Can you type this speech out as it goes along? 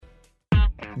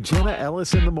Jenna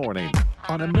Ellis in the morning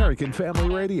on American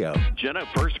Family Radio. Jenna,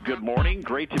 first, good morning.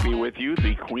 Great to be with you,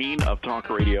 the queen of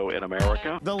talk radio in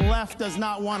America. The left does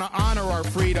not want to honor our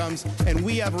freedoms, and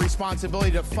we have a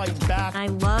responsibility to fight back. I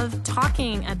love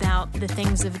talking about the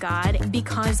things of God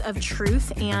because of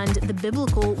truth and the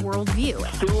biblical worldview.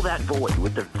 Fill that void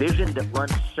with the vision that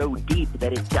runs so deep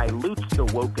that it dilutes the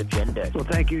woke agenda. Well,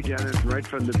 thank you, Jenna. Right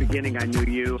from the beginning, I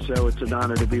knew you, so it's an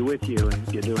honor to be with you,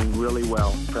 and you're doing really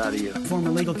well. Proud of you. Former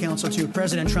legal counsel to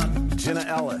President Trump. Jenna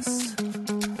Ellis.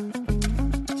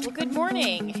 Well, good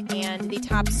morning. And the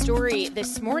top story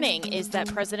this morning is that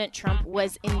President Trump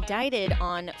was indicted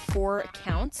on 4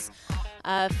 counts.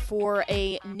 For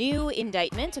a new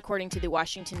indictment, according to the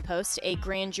Washington Post, a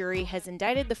grand jury has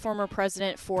indicted the former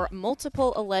president for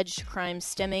multiple alleged crimes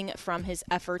stemming from his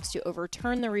efforts to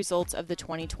overturn the results of the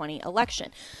 2020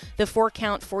 election. The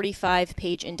 4-count,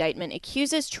 45-page indictment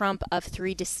accuses Trump of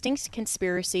 3 distinct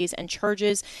conspiracies and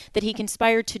charges that he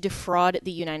conspired to defraud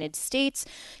the United States,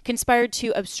 conspired to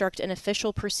obstruct an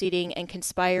official proceeding, and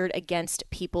conspired against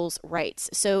people's rights.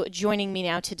 So joining me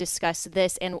now to discuss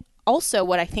this and also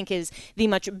what I think is the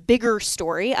much bigger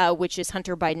story, which is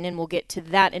Hunter Biden, and we'll get to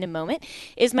that in a moment,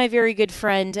 is my very good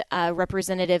friend,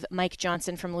 Representative Mike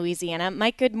Johnson from Louisiana.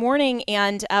 Mike, good morning,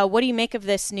 and what do you make of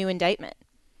this new indictment?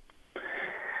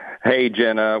 Hey,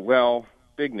 Jenna. Well,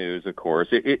 big news, of course.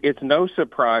 It's no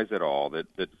surprise at all that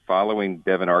following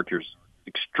Devon Archer's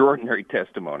extraordinary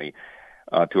testimony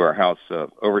to our House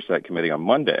Oversight Committee on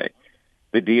Monday,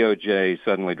 the DOJ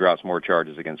suddenly drops more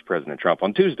charges against President Trump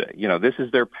on Tuesday. You know, this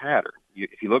is their pattern.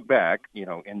 If you look back,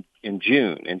 in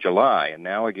June, in July, and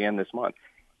now again this month,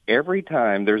 every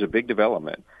time there's a big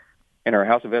development in our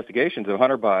House investigations of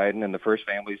Hunter Biden and the First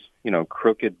Family's,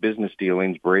 crooked business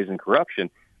dealings, brazen corruption,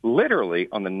 literally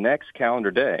on the next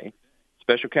calendar day,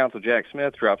 Special Counsel Jack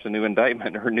Smith drops a new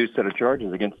indictment or a new set of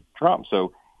charges against Trump.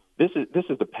 So this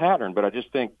is the pattern, but I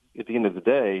just think at the end of the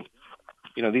day,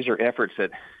 these are efforts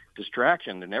at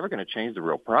distraction. They're never going to change the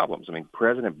real problems. I mean,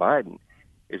 President Biden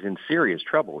is in serious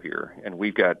trouble here, and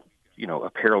we've got, a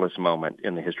perilous moment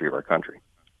in the history of our country.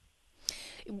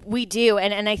 We do.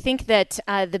 And I think that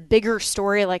the bigger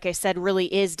story, like I said, really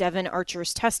is Devon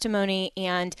Archer's testimony.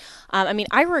 And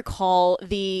I recall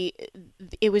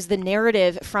it was the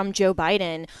narrative from Joe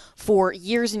Biden for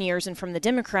years and years and from the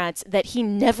Democrats that he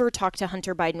never talked to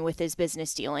Hunter Biden with his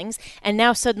business dealings. And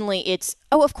now suddenly it's,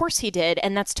 oh, of course he did.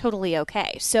 And that's totally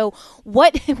okay. So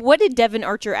what did Devon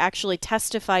Archer actually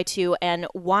testify to, and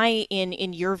why,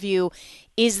 in your view,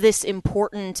 is this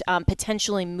important,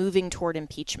 potentially moving toward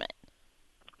impeachment?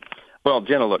 Well,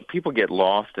 Jenna, look, people get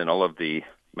lost in all of the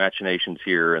machinations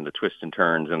here and the twists and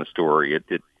turns in the story.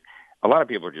 A lot of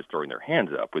people are just throwing their hands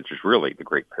up, which is really the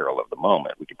great peril of the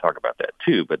moment. We can talk about that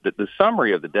too. But the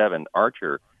summary of the Devon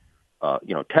Archer,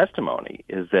 testimony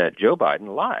is that Joe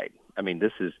Biden lied. I mean,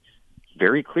 this is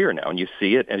very clear now, and you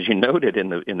see it, as you noted, in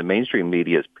the mainstream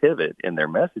media's pivot in their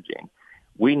messaging.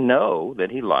 We know that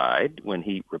he lied when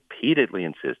he repeatedly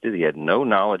insisted he had no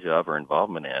knowledge of or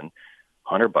involvement in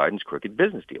Hunter Biden's crooked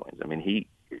business dealings. I mean,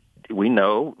 we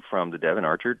know from the Devon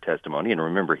Archer testimony, and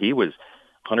remember, he was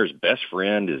Hunter's best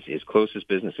friend, his closest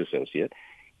business associate.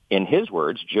 In his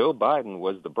words, Joe Biden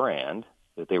was the brand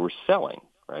that they were selling,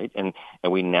 right? And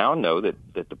we now know that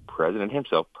the president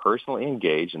himself personally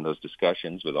engaged in those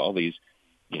discussions with all these,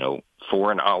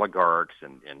 foreign oligarchs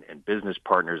and business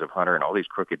partners of Hunter and all these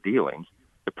crooked dealings.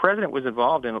 The president was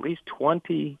involved in at least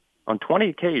 20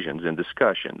 occasions in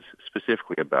discussions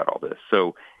specifically about all this.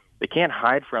 So they can't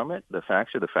hide from it. The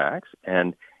facts are the facts.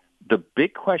 And the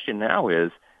big question now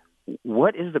is,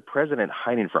 what is the president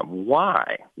hiding from?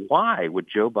 Why? Why would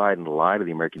Joe Biden lie to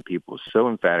the American people so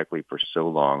emphatically for so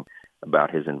long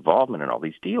about his involvement in all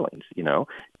these dealings? Is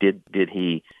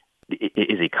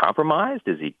he compromised?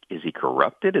 Is he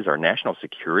corrupted? Is our national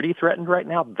security threatened right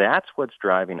now? That's what's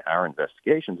driving our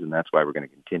investigations, and that's why we're going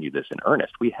to continue this in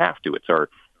earnest. We have to. It's our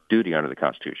duty under the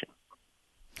Constitution.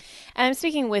 And I'm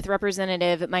speaking with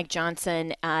Representative Mike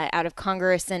Johnson out of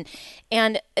Congress,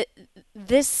 and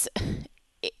this.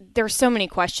 There are so many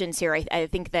questions here. I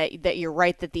think that you're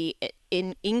right that the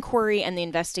inquiry and the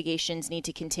investigations need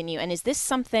to continue. And is this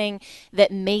something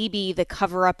that maybe the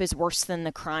cover-up is worse than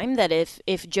the crime? That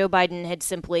if Joe Biden had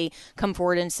simply come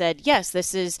forward and said, yes,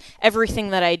 this is everything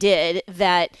that I did,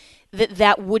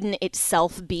 that wouldn't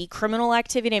itself be criminal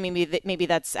activity? I mean, maybe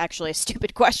that's actually a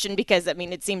stupid question because,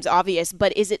 it seems obvious.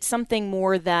 But is it something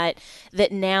more that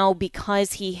now,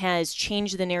 because he has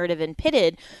changed the narrative and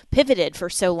pivoted for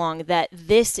so long, that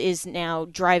this is now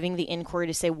driving the inquiry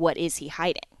to say, what is he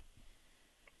hiding?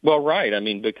 Well, right.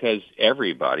 Because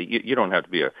everybody, you don't have to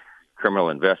be a criminal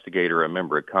investigator, a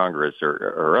member of Congress,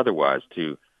 or otherwise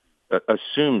to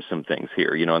assume some things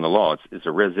here. You know, in the law, it's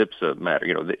a res ipsa matter.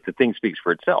 You know, the thing speaks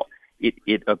for itself.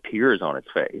 It appears on its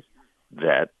face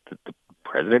that the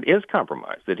president is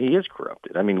compromised, that he is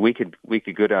corrupted. I mean, we could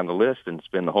go down the list and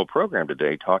spend the whole program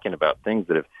today talking about things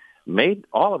that have made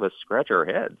all of us scratch our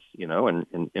heads, you know,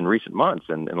 in recent months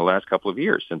and in the last couple of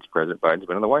years since President Biden's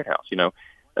been in the White House. You know,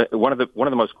 one of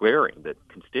the most glaring that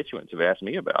constituents have asked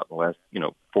me about in the last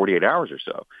 48 hours or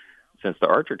so since the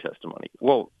Archer testimony.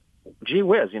 Well, gee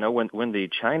whiz, you know, when the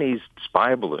Chinese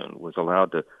spy balloon was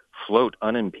allowed to float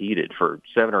unimpeded for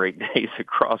 7 or 8 days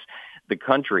across the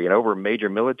country and over major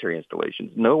military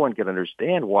installations, no one can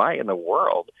understand why in the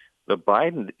world the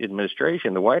Biden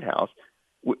administration, the White House,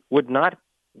 would not,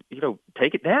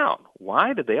 take it down.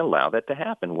 Why did they allow that to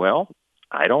happen? Well,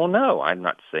 I don't know. I'm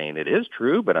not saying it is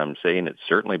true, but I'm saying it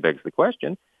certainly begs the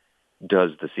question,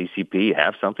 does the CCP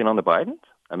have something on the Bidens?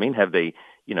 I mean, have they,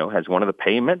 has one of the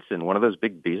payments in one of those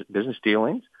big business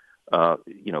dealings,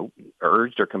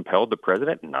 urged or compelled the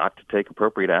president not to take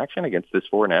appropriate action against this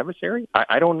foreign adversary?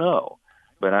 I don't know.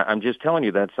 But I'm just telling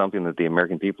you that's something that the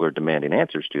American people are demanding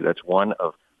answers to. That's one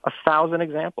of 1,000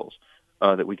 examples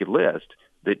that we could list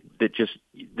that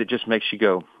just makes you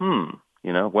go,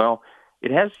 well,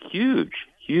 it has huge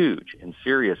and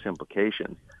serious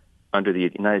implications under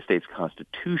the United States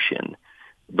Constitution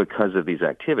because of these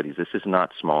activities. This is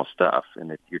not small stuff.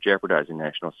 And if you're jeopardizing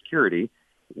national security,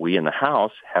 we in the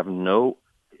House have no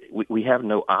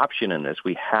option in this.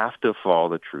 We have to follow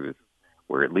the truth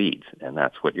where it leads. And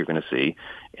that's what you're going to see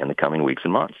in the coming weeks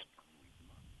and months.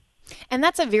 And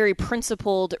that's a very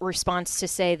principled response to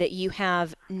say that you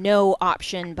have no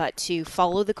option but to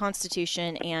follow the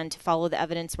Constitution and to follow the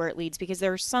evidence where it leads, because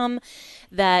there are some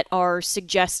that are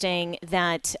suggesting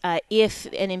that if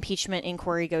an impeachment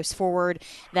inquiry goes forward,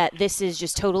 that this is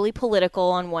just totally political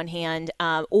on one hand,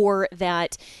 or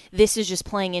that this is just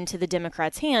playing into the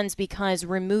Democrats' hands because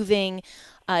removing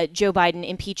Joe Biden,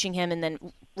 impeaching him, and then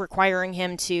requiring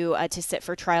him to sit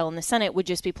for trial in the Senate would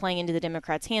just be playing into the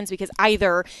Democrats' hands, because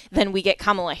either then we get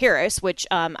Kamala Harris, which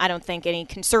I don't think any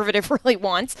conservative really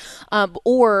wants,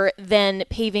 or then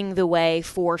paving the way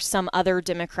for some other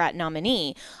Democrat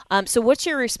nominee. So what's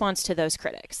your response to those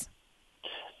critics?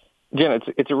 Jen,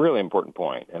 it's a really important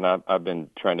point, and I've been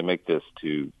trying to make this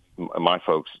to my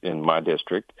folks in my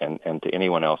district and to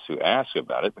anyone else who asks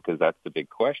about it, because that's the big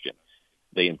question.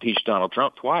 They impeached Donald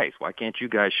Trump twice. Why can't you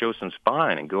guys show some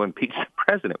spine and go impeach the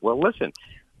president? Well, listen,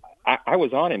 I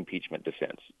was on impeachment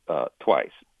defense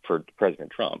twice for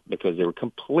President Trump because they were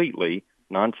completely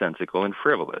nonsensical and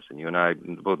frivolous. And you and I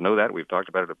both know that. We've talked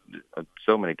about it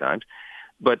so many times.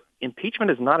 But impeachment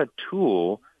is not a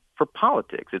tool for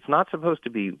politics. It's not supposed to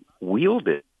be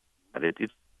wielded.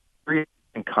 It's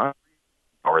power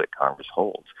that Congress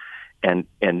holds. And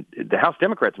the House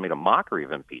Democrats made a mockery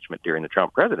of impeachment during the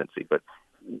Trump presidency, but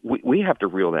we have to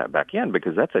reel that back in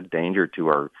because that's a danger to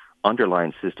our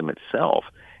underlying system itself.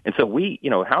 And so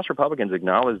House Republicans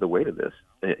acknowledge the weight of this.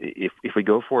 If we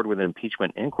go forward with an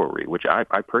impeachment inquiry, which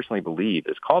I personally believe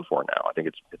is called for now, I think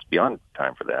it's beyond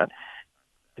time for that,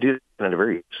 to do it in a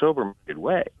very sober-minded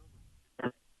way.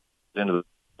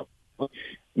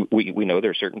 We know there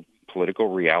are certain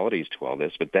political realities to all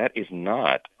this, but that is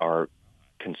not our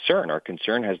concern. Our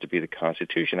concern has to be the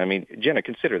Constitution. I mean, Jenna,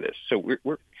 consider this. So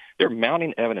they're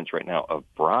mounting evidence right now of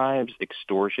bribes,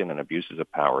 extortion, and abuses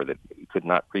of power that could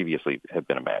not previously have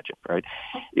been imagined, right?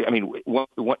 I mean,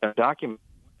 a document,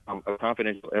 a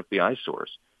confidential FBI source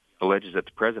alleges that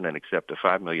the president accepted a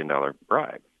 $5 million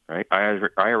bribe, right?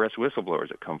 IRS whistleblowers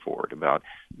that come forward about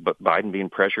Biden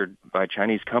being pressured by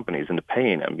Chinese companies into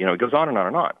paying him. It goes on and on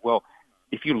and on. Well,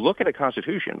 if you look at a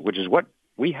Constitution, which is what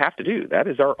we have to do, that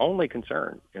is our only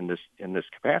concern in this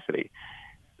capacity.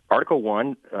 Article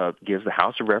 1 gives the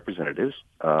House of Representatives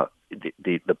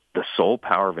the sole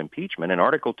power of impeachment, and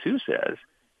Article 2 says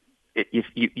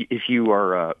if you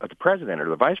are the president or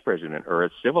the vice president or a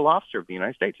civil officer of the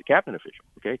United States, a cabinet official,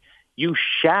 okay, you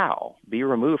shall be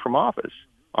removed from office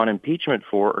on impeachment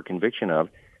for or conviction of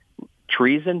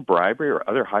treason, bribery, or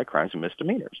other high crimes and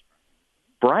misdemeanors.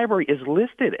 Bribery is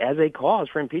listed as a cause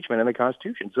for impeachment in the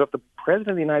Constitution. So if the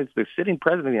sitting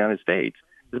president of the United States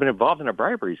has been involved in a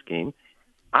bribery scheme,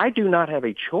 I do not have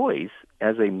a choice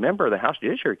as a member of the House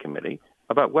Judiciary Committee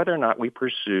about whether or not we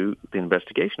pursue the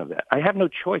investigation of that. I have no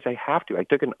choice. I have to. I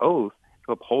took an oath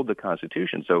to uphold the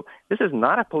Constitution. So this is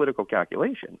not a political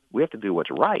calculation. We have to do what's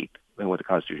right and what the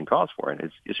Constitution calls for,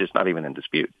 and it's just not even in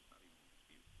dispute.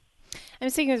 I'm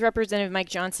speaking with Representative Mike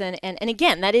Johnson, and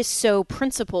again, that is so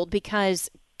principled because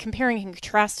comparing and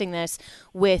contrasting this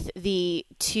with the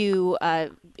two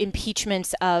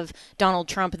impeachments of Donald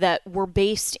Trump that were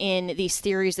based in these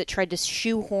theories that tried to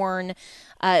shoehorn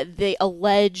the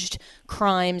alleged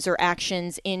crimes or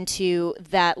actions into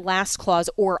that last clause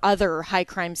or other high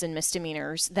crimes and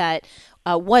misdemeanors that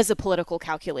was a political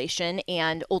calculation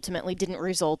and ultimately didn't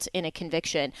result in a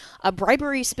conviction.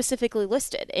 Bribery specifically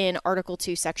listed in Article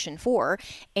 2, Section 4.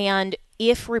 And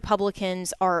if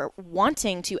Republicans are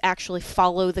wanting to actually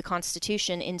follow the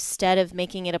Constitution instead of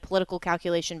making it a political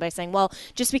calculation by saying, well,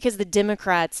 just because the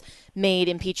Democrats made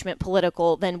impeachment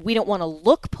political, then we don't want to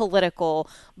look political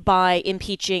by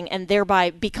impeaching and thereby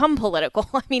become political.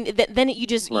 I mean, then you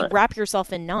just you wrap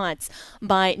yourself in knots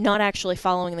by not actually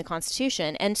following the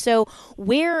Constitution. And so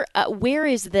where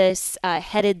is this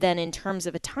headed then in terms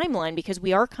of a timeline? Because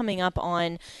we are coming up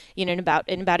on, in about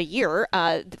a year,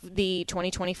 the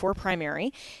 2024 primary.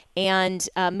 And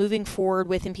moving forward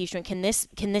with impeachment, can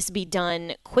this be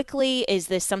done quickly? Is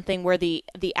this something where the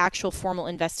actual formal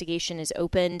investigation is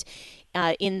opened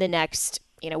in the next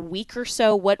week or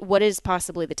so? What is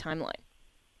possibly the timeline?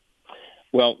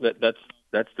 Well,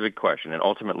 that's the big question, and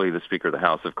ultimately the Speaker of the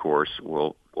House, of course,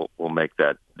 will make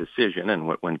that decision.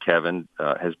 And when Kevin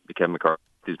McCarthy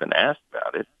has been asked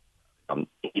about it,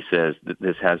 he says that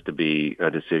this has to be a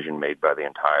decision made by the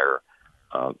entire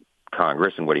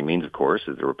Congress, and what he means, of course,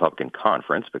 is the Republican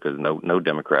conference, because no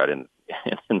Democrat in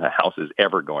the House is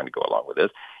ever going to go along with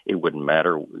this. It wouldn't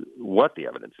matter what the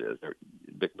evidence is.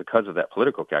 Because of that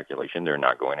political calculation, they're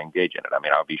not going to engage in it. I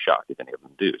mean, I'll be shocked if any of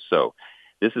them do. So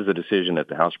this is a decision that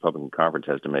the House Republican Conference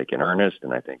has to make in earnest,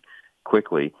 and I think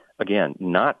quickly. Again,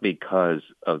 not because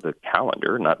of the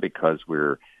calendar, not because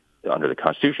we're under the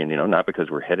Constitution, not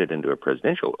because we're headed into a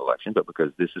presidential election, but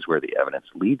because this is where the evidence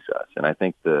leads us. And I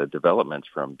think the developments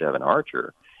from Devon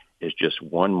is just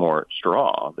one more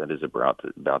straw that is about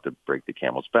to break the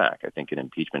camel's back. I think an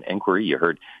impeachment inquiry, you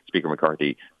heard Speaker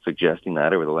McCarthy suggesting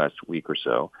that over the last week or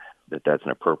so, that's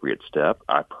an appropriate step.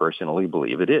 I personally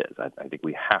believe it is. I think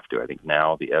we have to. I think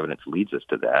now the evidence leads us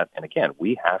to that. And again,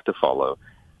 we have to follow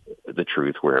the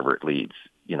truth wherever it leads.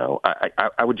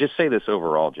 I would just say this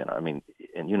overall, Jenna. I mean,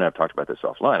 and you and I have talked about this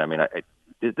offline. I mean,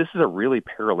 this is a really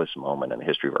perilous moment in the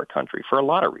history of our country for a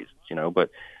lot of reasons, but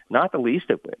not the least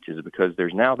of which is because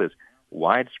there's now this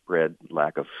widespread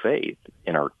lack of faith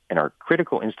in our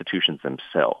critical institutions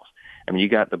themselves. I mean, you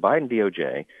got the Biden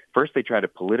DOJ. First, they tried to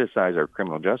politicize our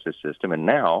criminal justice system, and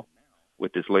now,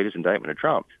 with this latest indictment of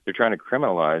Trump, they're trying to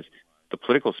criminalize the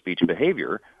political speech and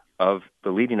behavior of the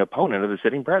leading opponent of the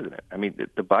sitting president. I mean,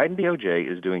 the Biden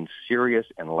DOJ is doing serious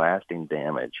and lasting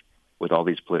damage with all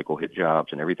these political hit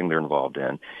jobs and everything they're involved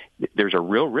in. There's a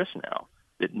real risk now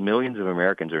that millions of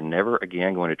Americans are never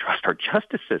again going to trust our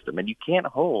justice system. And you can't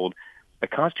hold a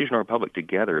constitutional republic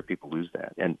together if people lose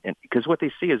that. And because what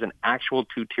they see is an actual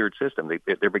two-tiered system.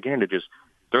 They're beginning to just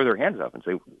throw their hands up and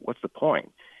say, what's the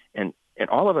point? And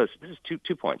all of us, this is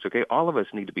two points, okay? All of us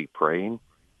need to be praying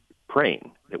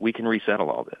that we can resettle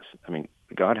all this. I mean,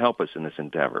 God help us in this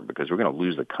endeavor, because we're going to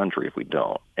lose the country if we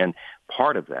don't. And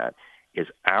part of that is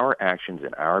our actions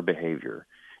and our behavior,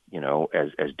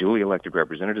 as duly elected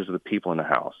representatives of the people in the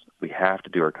House. We have to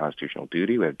do our constitutional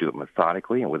duty. We have to do it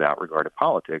methodically and without regard to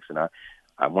politics. And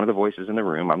I'm one of the voices in the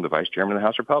room. I'm the vice chairman of the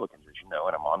House Republicans, as you know,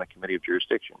 and I'm on the Committee of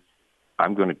Jurisdiction.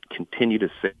 I'm going to continue to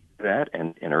say that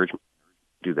and urge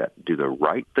do the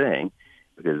right thing,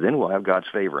 because then we'll have God's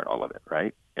favor in all of it,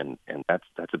 right? And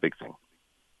that's a big thing.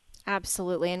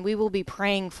 Absolutely. And we will be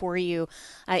praying for you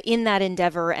in that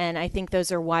endeavor. And I think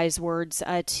those are wise words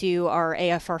to our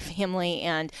AFR family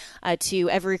and to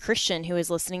every Christian who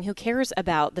is listening, who cares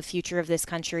about the future of this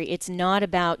country. It's not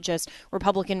about just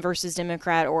Republican versus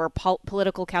Democrat or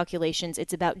political calculations.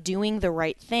 It's about doing the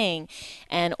right thing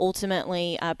and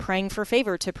ultimately praying for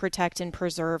favor to protect and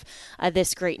preserve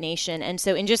this great nation. And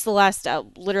so in just the last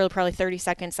literally probably 30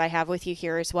 seconds I have with you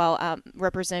here as well,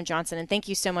 Representative Johnson, and thank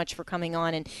you so much for coming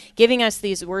on and giving us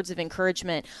these words of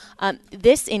encouragement.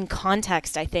 This in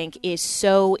context, I think, is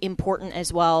so important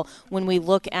as well when we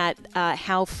look at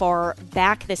how far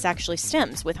back this actually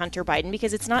stems with Hunter Biden,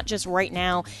 because it's not just right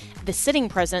now the sitting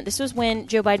president. This was when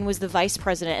Joe Biden was the vice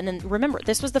president. And then remember,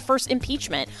 this was the first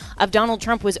impeachment of Donald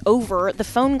Trump was over the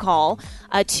phone call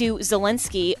to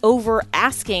Zelensky over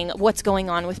asking what's going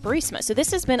on with Burisma. So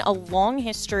this has been a long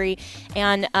history,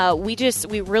 and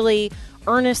we really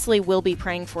earnestly will be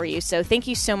praying for you. So thank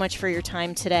you so much for your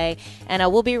time today. And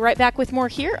we'll be right back with more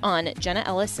here on Jenna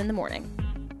Ellis in the Morning.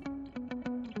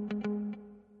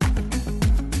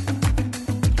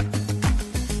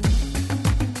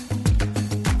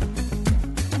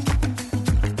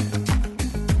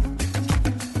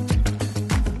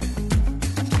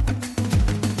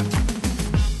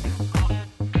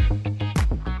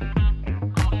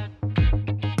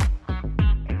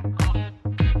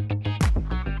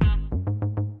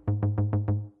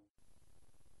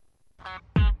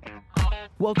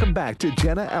 Welcome back to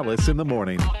Jenna Ellis in the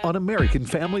Morning on American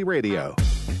Family Radio.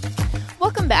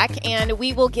 Welcome back, and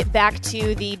we will get back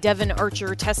to the Devon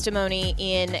Archer testimony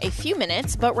in a few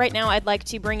minutes. But right now, I'd like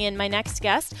to bring in my next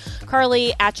guest,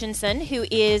 Carly Atchison, who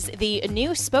is the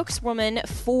new spokeswoman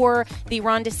for the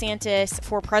Ron DeSantis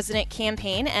for President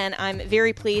campaign. And I'm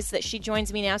very pleased that she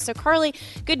joins me now. So, Carly,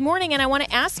 good morning. And I want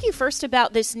to ask you first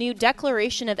about this new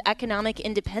Declaration of Economic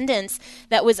Independence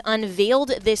that was unveiled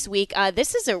this week.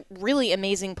 This is a really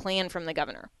amazing plan from the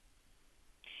governor.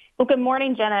 Well, good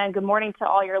morning, Jenna, and good morning to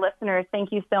all your listeners.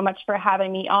 Thank you so much for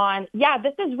having me on. Yeah,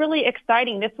 this is really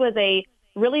exciting. This was a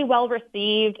really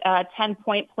well-received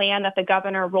 10-point plan that the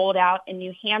governor rolled out in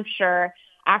New Hampshire,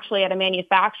 actually at a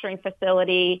manufacturing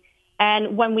facility.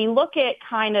 And when we look at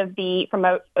kind of from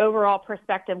an overall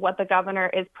perspective, what the governor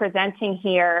is presenting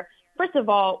here, first of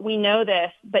all, we know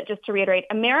this, but just to reiterate,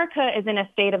 America is in a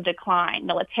state of decline,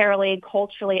 militarily,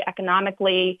 culturally,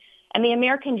 economically. And the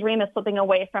American dream is slipping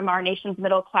away from our nation's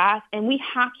middle class, and we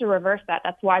have to reverse that.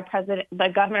 That's why the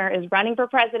governor is running for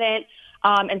president.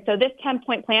 And so this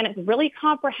 10-point plan is really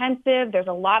comprehensive. There's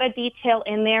a lot of detail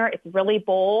in there. It's really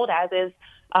bold, as is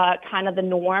kind of the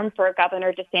norm for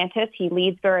Governor DeSantis. He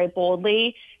leads very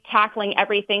boldly, tackling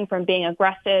everything from being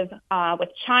aggressive with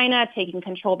China, taking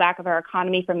control back of our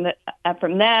economy from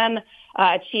them,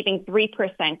 achieving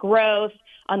 3% growth,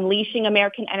 unleashing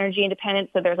American energy independence.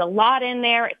 So there's a lot in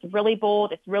there. It's really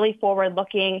bold. It's really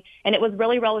forward-looking, and it was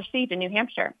really well received in New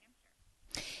Hampshire.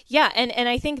 Yeah, and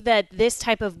I think that this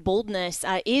type of boldness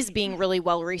is being really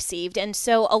well received. And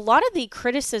so a lot of the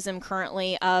criticism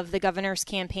currently of the governor's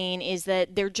campaign is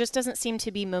that there just doesn't seem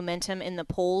to be momentum in the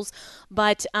polls.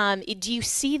 But do you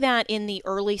see that in the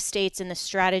early states in the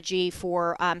strategy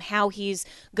for how he's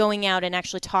going out and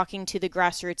actually talking to the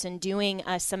grassroots and doing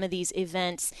some of these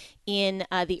events in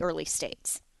the early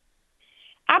states?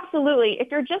 Absolutely.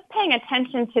 If you're just paying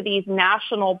attention to these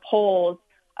national polls,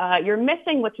 you're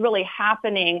missing what's really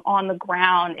happening on the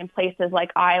ground in places like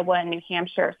Iowa and New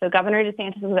Hampshire. So Governor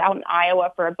DeSantis was out in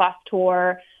Iowa for a bus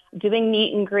tour, doing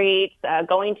meet and greets,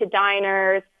 going to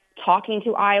diners, talking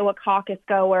to Iowa caucus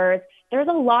goers. There's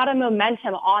a lot of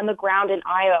momentum on the ground in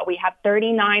Iowa. We have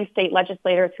 39 state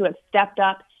legislators who have stepped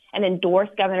up and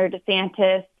endorsed Governor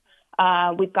DeSantis.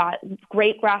 We've got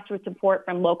great grassroots support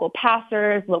from local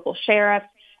pastors, local sheriffs.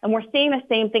 And we're seeing the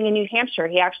same thing in New Hampshire.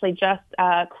 He actually just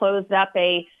closed up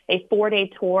a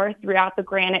 4-day tour throughout the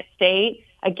Granite State,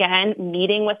 again,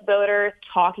 meeting with voters,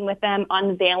 talking with them,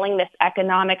 unveiling this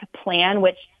economic plan,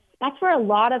 which that's where a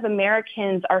lot of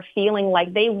Americans are feeling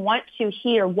like they want to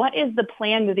hear, what is the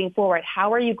plan moving forward?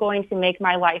 How are you going to make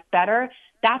my life better?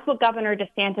 That's what Governor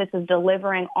DeSantis is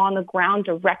delivering on the ground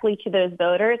directly to those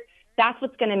voters. That's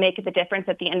what's going to make the difference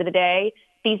at the end of the day.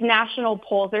 These national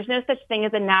polls, there's no such thing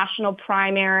as a national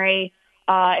primary.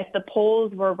 If the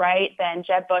polls were right, then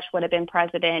Jeb Bush would have been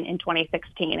president in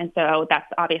 2016. And so that's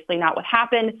obviously not what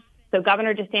happened. So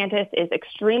Governor DeSantis is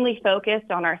extremely focused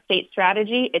on our state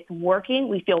strategy. It's working.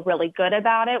 We feel really good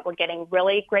about it. We're getting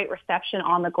really great reception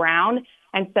on the ground.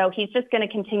 And so he's just going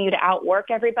to continue to outwork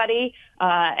everybody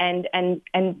and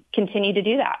continue to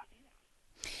do that.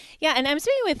 Yeah, and I'm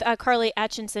speaking with Carly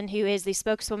Atchison, who is the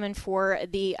spokeswoman for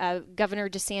the Governor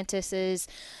DeSantis's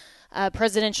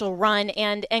presidential run.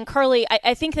 And Carly,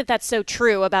 I think that that's so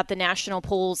true about the national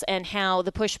polls and how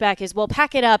the pushback is, well,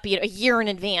 pack it up a year in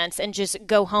advance and just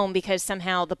go home because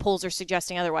somehow the polls are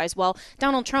suggesting otherwise. Well,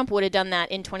 Donald Trump would have done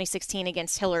that in 2016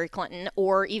 against Hillary Clinton,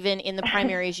 or even in the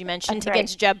primaries you mentioned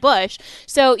against Jeb Bush.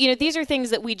 So, these are things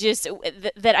that we just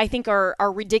that I think are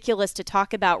ridiculous to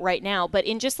talk about right now. But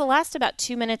in just the last about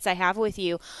 2 minutes I have with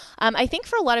you, I think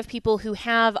for a lot of people who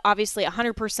have obviously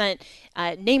 100%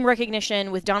 name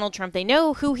recognition with Donald Trump, they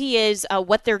know who he is,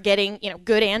 what they're getting,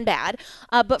 good and bad.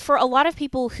 But for a lot of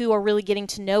people who are really getting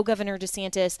to know Governor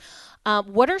DeSantis,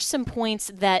 what are some points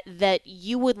that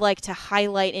you would like to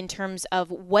highlight in terms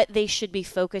of what they should be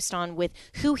focused on with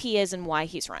who he is and why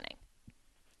he's running?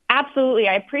 Absolutely.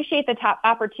 I appreciate the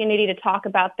opportunity to talk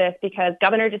about this because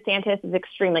Governor DeSantis is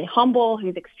extremely humble.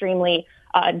 He's extremely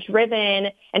driven.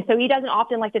 And so he doesn't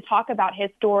often like to talk about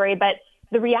his story. But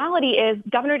the reality is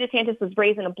Governor DeSantis was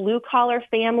raised in a blue-collar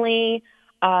family.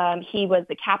 He was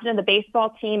the captain of the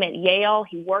baseball team at Yale.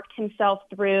 He worked himself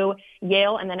through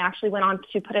Yale and then actually went on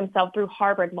to put himself through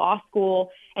Harvard Law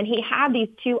School. And he had these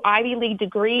 2 Ivy League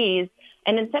degrees.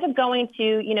 And instead of going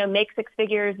to, make 6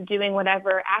 figures, doing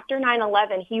whatever, after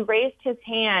 9/11, he raised his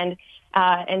hand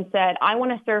and said, I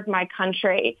want to serve my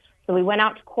country. So we went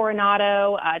out to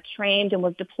Coronado, trained and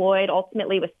was deployed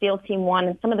ultimately with SEAL Team 1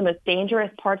 in some of the most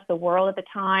dangerous parts of the world at the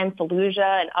time,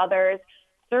 Fallujah and others,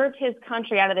 served his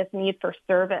country out of this need for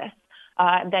service.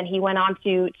 Then he went on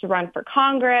to run for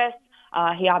Congress.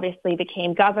 He obviously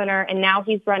became governor, and now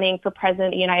he's running for president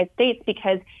of the United States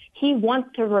because he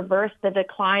wants to reverse the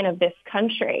decline of this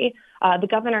country. The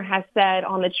governor has said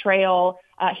on the trail,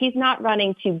 he's not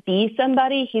running to be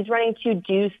somebody, he's running to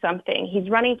do something. He's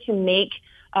running to make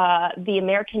the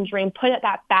American dream, put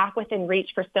that back within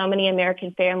reach for so many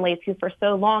American families who for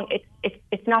so long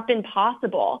it's not been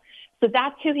possible. So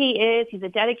that's who he is. He's a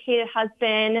dedicated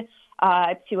husband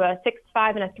to a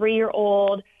 6'5" and a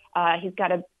 3-year-old. He's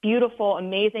got a beautiful,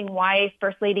 amazing wife,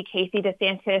 First Lady Casey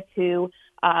DeSantis, who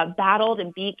battled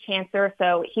and beat cancer.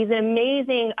 So he's an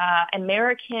amazing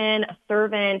American, a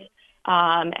servant.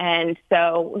 And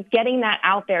so getting that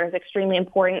out there is extremely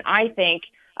important, I think,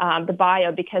 the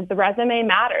bio, because the resume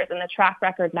matters and the track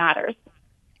record matters.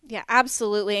 Yeah,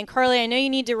 absolutely. And Carly, I know you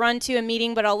need to run to a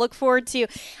meeting, but I'll look forward to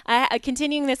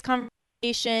continuing this conversation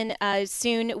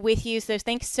soon with you. So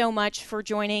thanks so much for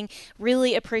joining.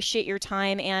 Really appreciate your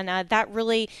time, and that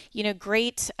really,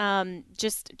 great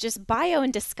just bio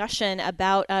and discussion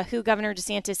about who Governor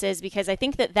DeSantis is, because I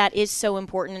think that is so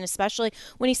important, and especially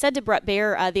when he said to Bret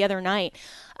Baier the other night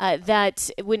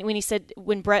that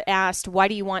when Bret asked, why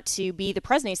do you want to be the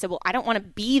president? He said, well, I don't want to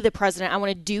be the president. I want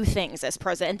to do things as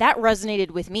president. And that resonated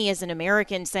with me as an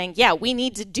American, saying, yeah, we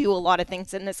need to do a lot of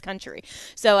things in this country.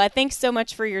 So thanks so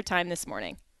much for your time this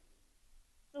morning.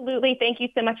 Absolutely. Thank you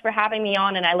so much for having me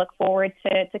on, and I look forward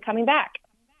to coming back.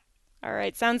 All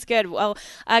right. Sounds good. Well,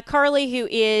 Carly, who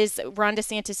is Ron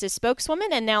DeSantis' spokeswoman,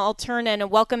 and now I'll turn and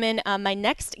welcome in my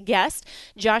next guest,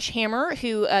 Josh Hammer,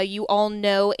 who you all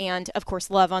know and, of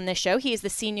course, love on this show. He is the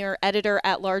senior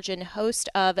editor-at-large and host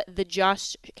of The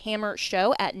Josh Hammer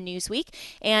Show at Newsweek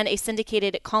and a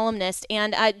syndicated columnist.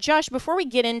 And, Josh, before we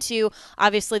get into,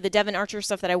 obviously, the Devon Archer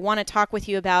stuff that I want to talk with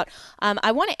you about,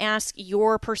 I want to ask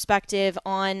your perspective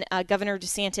on Governor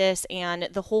DeSantis and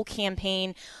the whole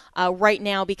campaign right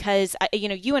now, because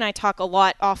you and I talk a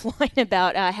lot offline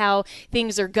about how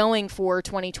things are going for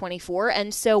 2024.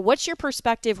 And so what's your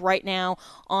perspective right now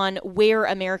on where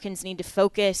Americans need to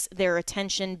focus their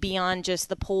attention beyond just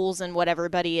the polls and what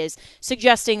everybody is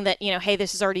suggesting that, hey,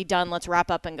 this is already done, let's wrap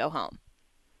up and go home?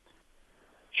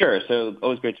 Sure. So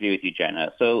always great to be with you,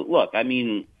 Jenna. So look, I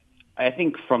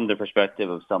think from the perspective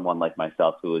of someone like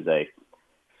myself, who is a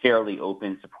fairly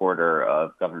open supporter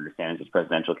of Governor DeSantis'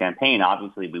 presidential campaign,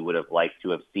 obviously we would have liked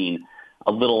to have seen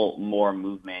a little more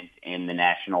movement in the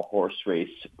national horse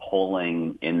race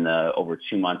polling in the over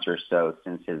 2 months or so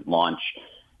since his launch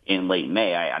in late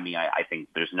May. I think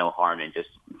there's no harm in just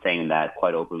saying that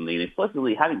quite openly and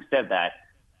explicitly. Having said that,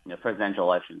 presidential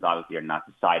elections obviously are not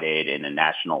decided in a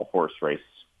national horse race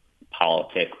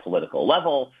political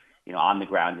level. On the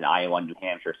ground in Iowa, New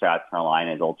Hampshire, South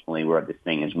Carolina is ultimately where this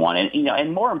thing is won.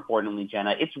 And more importantly,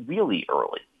 Jenna, it's really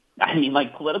early.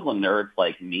 Political nerds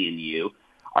like me and you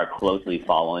are closely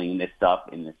following this stuff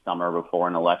in the summer before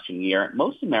an election year.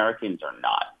 Most Americans are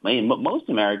not. Most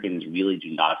Americans really do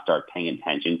not start paying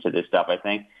attention to this stuff, I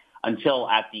think, until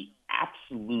at the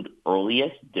absolute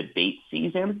earliest debate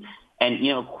season. And,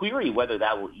 query whether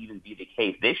that will even be the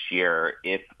case this year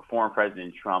if former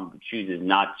President Trump chooses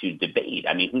not to debate.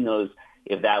 Who knows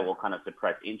if that will kind of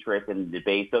suppress interest in the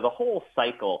debate. So the whole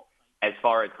cycle, as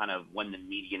far as kind of when the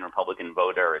median Republican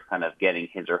voter is kind of getting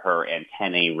his or her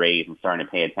antennae raised and starting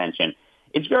to pay attention,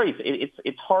 it's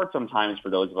hard sometimes for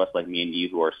those of us like me and you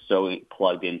who are so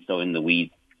plugged in, so in the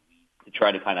weeds, to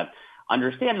try to kind of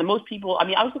understand that most people, I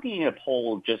was looking at a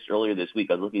poll just earlier this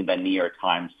week. I was looking at that New York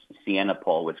Times Siena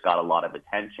poll, which got a lot of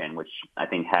attention, which I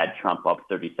think had Trump up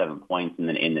 37 points in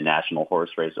the national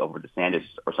horse race over DeSantis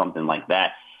or something like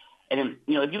that. And,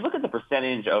 if you look at the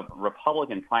percentage of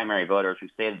Republican primary voters who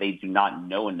say that they do not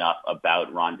know enough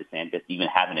about Ron DeSantis to even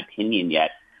have an opinion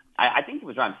yet, I think it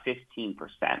was around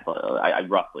 15%,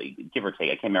 roughly, give or take.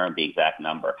 I can't remember the exact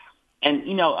number. And,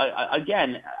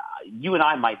 again, you and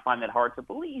I might find that hard to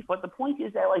believe, but the point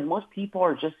is that, most people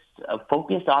are just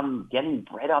focused on getting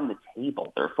bread on the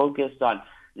table. They're focused on,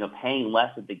 paying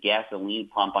less at the gasoline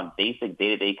pump, on basic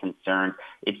day-to-day concerns.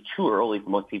 It's too early for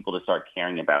most people to start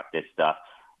caring about this stuff.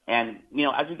 And,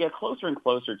 as we get closer and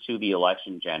closer to the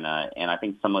election, Jenna, and I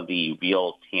think some of the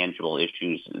real tangible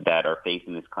issues that are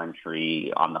facing this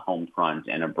country on the home front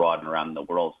and abroad and around the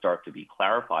world start to be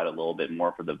clarified a little bit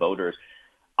more for the voters,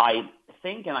 I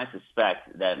think and I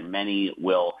suspect that many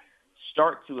will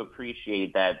start to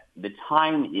appreciate that the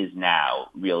time is now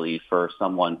really for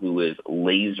someone who is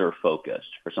laser focused,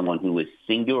 for someone who is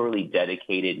singularly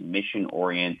dedicated,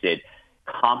 mission-oriented,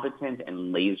 competent,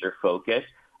 and laser focused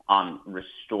on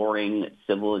restoring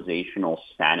civilizational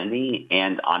sanity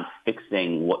and on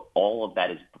fixing what all of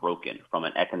that is broken from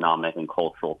an economic and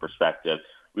cultural perspective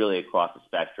really across the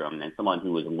spectrum, and someone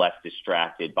who is less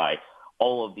distracted by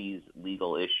all of these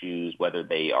legal issues, whether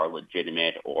they are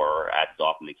legitimate or, as is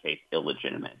often the case,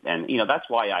 illegitimate. And, that's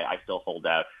why I still hold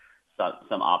out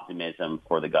some optimism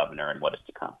for the governor and what is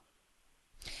to come.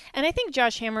 And I think,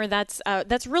 Josh Hammer, that's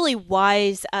really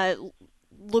wise,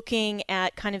 looking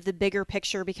at kind of the bigger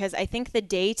picture, because I think the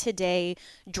day-to-day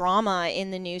drama in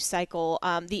the news cycle,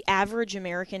 the average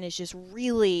American is just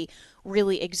really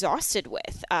exhausted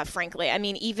with, frankly. I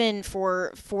mean, even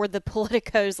for the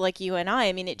politicos like you and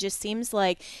I mean, it just seems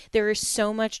like there is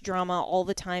so much drama all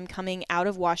the time coming out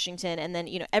of Washington, and then,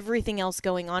 everything else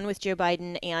going on with Joe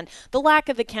Biden and the lack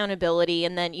of accountability,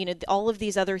 and then, all of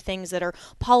these other things that are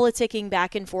politicking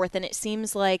back and forth. And it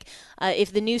seems like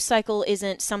if the news cycle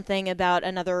isn't something about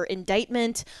another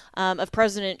indictment of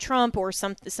President Trump or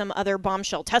some other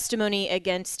bombshell testimony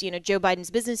against, Joe Biden's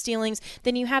business dealings,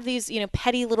 then you have these,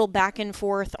 petty little back and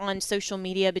forth on social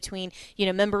media between,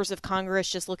 members of Congress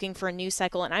just looking for a news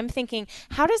cycle. And I'm thinking,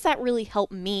 how does that really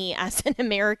help me as an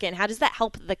American? How does that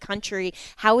help the country?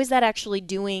 How is that actually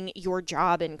doing your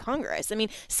job in Congress? I mean,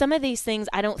 some of these things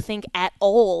I don't think at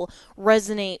all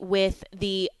resonate with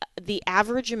the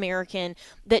average American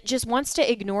that just wants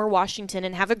to ignore Washington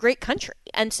and have a great country.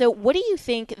 And so what do you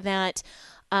think that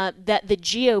the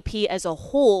GOP as a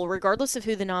whole, regardless of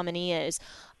who the nominee is,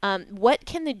 what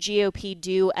can the GOP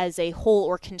do as a whole,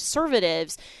 or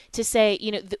conservatives, to say,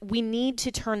 we need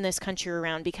to turn this country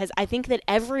around? Because I think that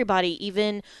everybody,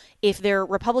 even if they're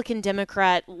Republican,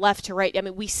 Democrat, left to right, I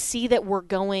mean, we see that we're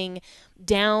going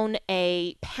down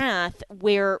a path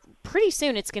where pretty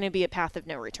soon it's going to be a path of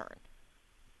no return.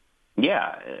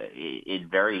 Yeah, it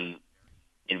very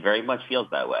much feels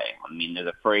that way. I mean, there's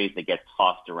a phrase that gets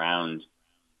tossed around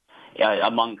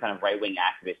among kind of right-wing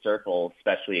activist circles,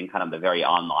 especially in kind of the very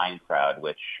online crowd,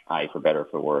 which I, for better or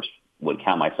for worse, would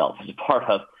count myself as a part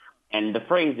of. And the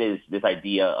phrase is this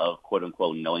idea of, quote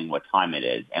unquote, knowing what time it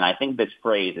is. And I think this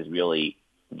phrase is really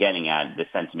getting at the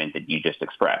sentiment that you just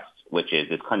expressed, which is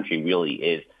this country really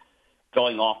is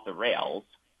going off the rails,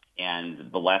 and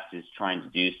the left is trying to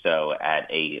do so at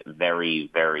a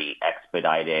very, very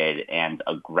expedited and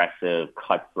aggressive,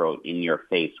 cutthroat,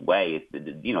 in-your-face way.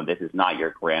 This is not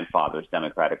your grandfather's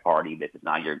Democratic Party. This is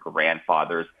not your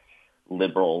grandfather's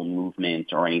liberal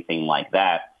movement or anything like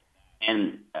that.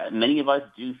 And many of us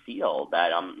do feel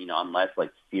that, unless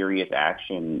serious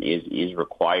action is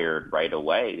required right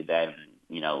away, then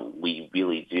we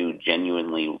really do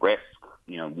genuinely risk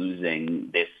losing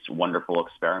this wonderful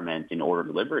experiment in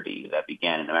ordered liberty that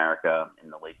began in America in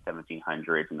the late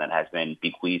 1700s, and that has been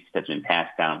bequeathed, has been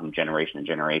passed down from generation to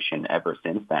generation ever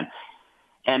since then.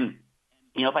 And,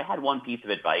 if I had one piece of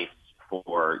advice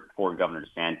for Governor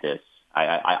DeSantis,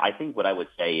 I think what I would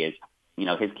say is,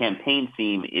 his campaign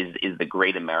theme is the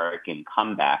great American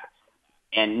comeback.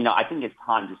 And, I think it's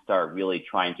time to start really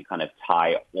trying to kind of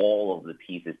tie all of the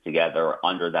pieces together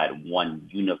under that one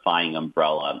unifying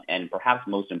umbrella. And perhaps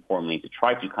most importantly, to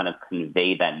try to kind of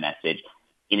convey that message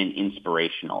in an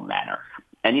inspirational manner.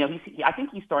 And, I think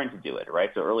he's starting to do it,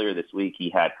 right? So earlier this week, he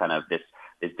had kind of this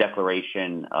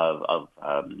declaration of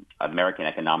American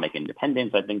economic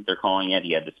independence, I think they're calling it.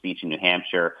 He had the speech in New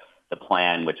Hampshire, the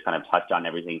plan, which kind of touched on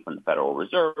everything from the Federal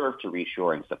Reserve to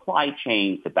reshoring supply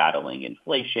chains to battling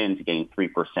inflation to getting 3%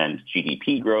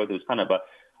 GDP growth. It was kind of a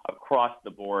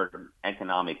across-the-board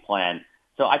economic plan.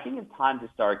 So I think it's time to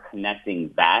start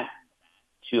connecting that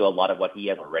to a lot of what he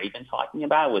has already been talking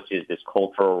about, which is this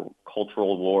cultural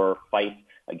war fight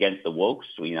against the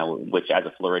wokes, which as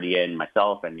a Floridian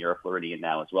myself, and you're a Floridian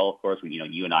now as well, of course,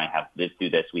 you and I have lived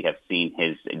through this. We have seen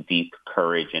his deep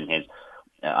courage and his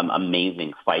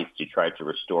amazing fights to try to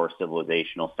restore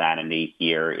civilizational sanity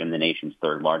here in the nation's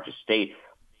third largest state.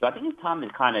 So I think it's time to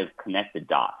kind of connect the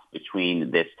dots between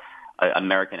this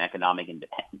American Economic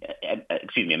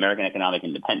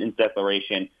Independence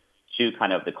Declaration to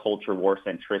kind of the culture war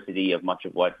centricity of much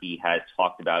of what he has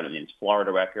talked about in his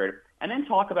Florida record, and then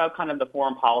talk about kind of the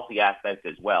foreign policy aspects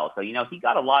as well. So, he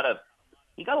got a lot of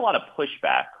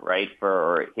pushback, right,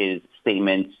 for his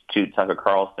statements to Tucker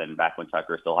Carlson back when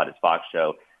Tucker still had his Fox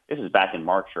show. This was back in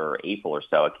March or April or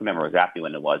so. I can't remember exactly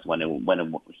when it was, when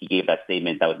he gave that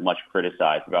statement that was much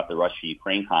criticized about the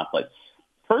Russia-Ukraine conflict.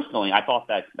 Personally, I thought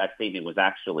that statement was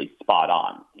actually spot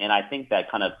on. And I think that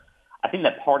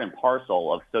part and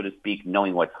parcel of, so to speak,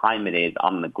 knowing what time it is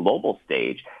on the global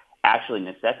stage actually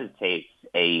necessitates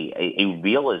a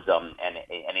realism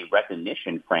and a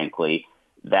recognition, frankly,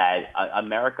 that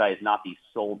America is not the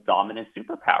sole dominant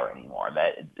superpower anymore,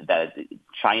 that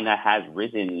China has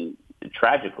risen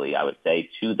tragically, I would say,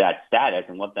 to that status.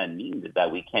 And what that means is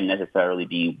that we can't necessarily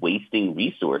be wasting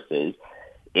resources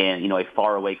in a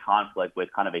faraway conflict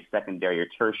with kind of a secondary or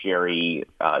tertiary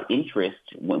interest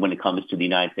when it comes to the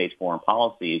United States foreign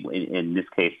policy. In this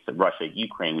case, Russia,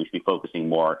 Ukraine, we should be focusing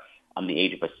more on the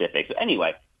Asia Pacific. So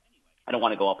anyway, I don't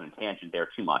want to go off on a tangent there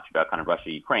too much about kind of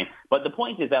Russia, Ukraine. But the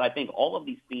point is that I think all of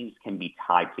these themes can be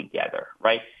tied together,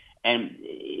 right?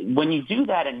 And when you do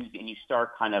that and you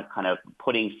start kind of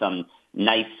putting some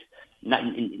nice,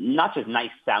 not just nice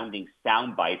sounding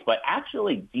sound bites, but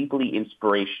actually deeply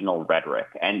inspirational rhetoric.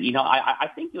 And,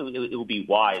 I think it would be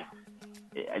wise.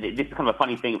 This is kind of a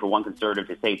funny thing for one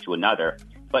conservative to say to another,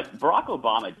 but Barack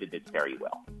Obama did this very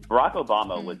well. Barack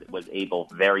Obama was able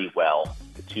very well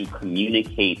to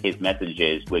communicate his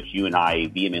messages, which you and I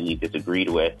vehemently disagreed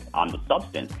with on the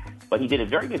substance. But he did a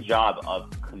very good job of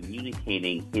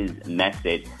communicating his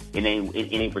message in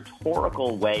a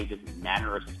rhetorical way, just his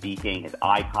manner of speaking, his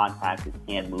eye contact, his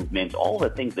hand movements, all the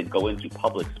things that go into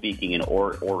public speaking and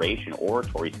oration,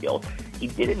 oratory skills. He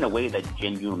did it in a way that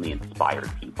genuinely inspired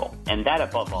people. And that,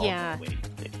 above all, is the way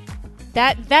to do.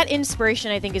 That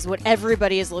inspiration, I think, is what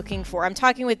everybody is looking for. I'm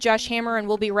talking with Josh Hammer, and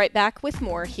we'll be right back with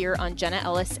more here on Jenna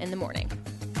Ellis in the Morning.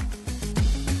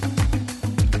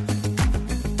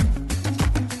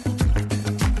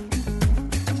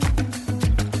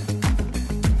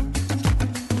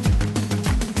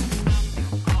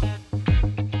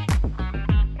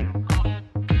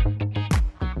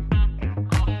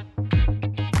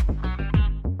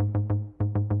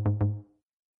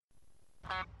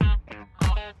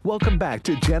 Welcome back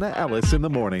to Jenna Ellis in the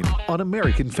Morning on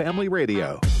American Family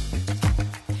Radio.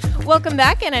 Welcome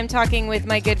back, and I'm talking with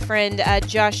my good friend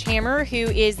Josh Hammer, who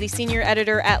is the senior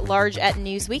editor-at-large at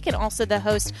Newsweek and also the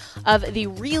host of the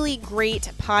really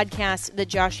great podcast, The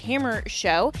Josh Hammer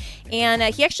Show. And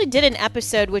he actually did an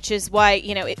episode, which is why,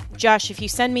 Josh, if you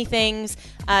send me things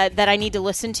that I need to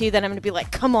listen to, then I'm going to be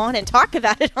like, come on and talk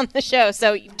about it on the show.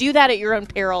 So do that at your own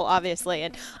peril, obviously.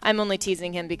 And I'm only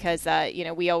teasing him because,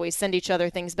 we always send each other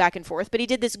things back and forth. But he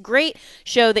did this great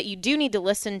show that you do need to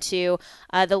listen to,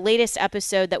 the latest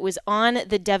episode that was on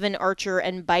the Devon Archer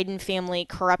and Biden family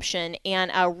corruption,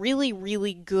 and a really,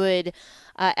 really good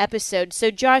episode. So,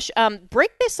 Josh,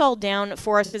 break this all down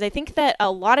for us, because I think that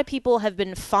a lot of people have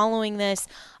been following this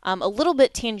a little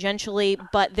bit tangentially,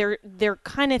 but they're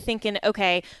kind of thinking,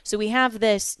 okay, so we have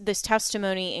this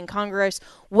testimony in Congress.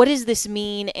 What does this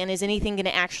mean, and is anything going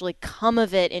to actually come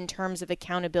of it in terms of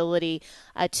accountability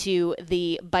to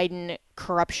the Biden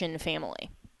corruption family?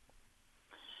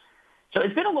 So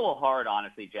it's been a little hard,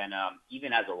 honestly, Jenna,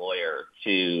 even as a lawyer,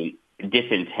 to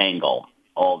disentangle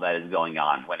all that is going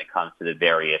on when it comes to the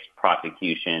various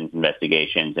prosecutions,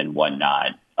 investigations, and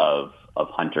whatnot of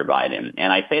Hunter Biden.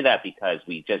 And I say that because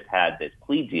we just had this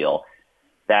plea deal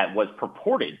that was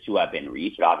purported to have been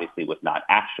reached. It obviously was not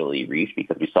actually reached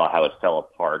because we saw how it fell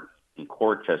apart in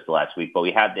court just last week. But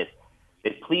we had this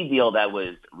plea deal that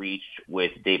was reached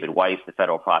with David Weiss, the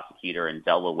federal prosecutor in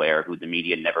Delaware, who the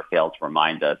media never failed to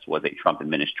remind us was a Trump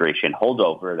administration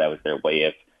holdover. That was their way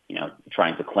of,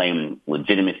 trying to claim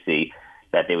legitimacy,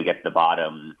 that they would get to the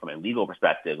bottom from a legal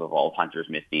perspective of all of Hunter's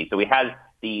misdeeds. So we had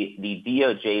the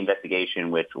DOJ investigation,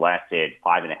 which lasted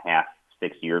 5.5,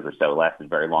 6 years or so, lasted a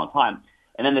very long time.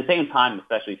 And then at the same time,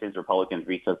 especially since Republicans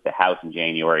retook the House in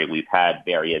January, we've had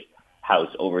various House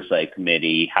Oversight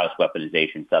Committee, House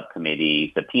Weaponization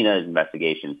Subcommittee, subpoenas,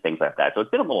 investigations, things like that. So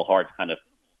it's been a little hard to kind of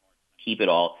keep it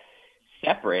all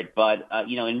separate. But,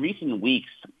 in recent weeks,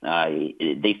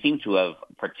 they seem to have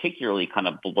particularly kind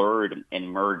of blurred and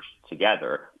merged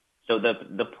together. So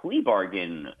the plea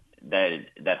bargain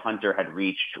that Hunter had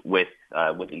reached with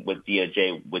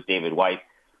DOJ, with David Weiss,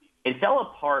 it fell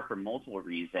apart for multiple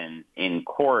reasons in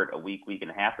court a week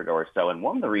and a half ago or so. And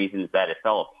one of the reasons that it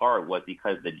fell apart was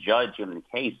because the judge in the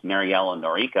case, Mariella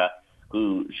Norica,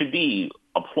 who should be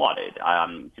applauded.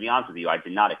 To be honest with you, I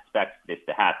did not expect this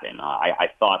to happen. I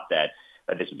thought that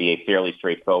this would be a fairly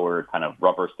straightforward kind of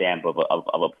rubber stamp of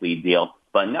a plea deal.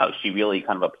 But no, she really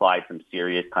kind of applied some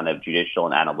serious kind of judicial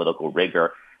and analytical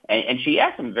rigor. And she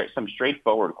asked some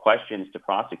straightforward questions to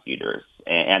prosecutors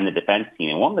and the defense team.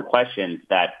 And one of the questions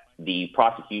that the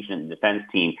prosecution and the defense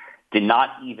team did not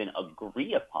even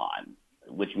agree upon,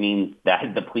 which means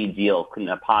that the plea deal couldn't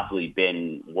have possibly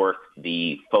been worth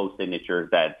the faux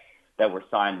signatures that were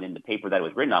signed in the paper that it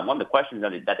was written on. One of the questions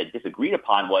that they disagreed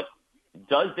upon was,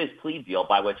 does this plea deal,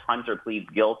 by which Hunter pleads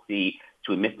guilty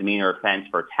to a misdemeanor offense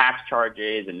for tax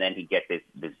charges, and then he gets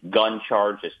this gun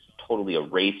charge just totally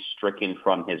erased, stricken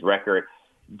from his record,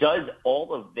 does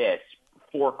all of this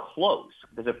foreclose?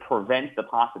 Does it prevent the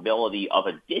possibility of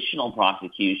additional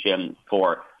prosecution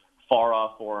for FARA,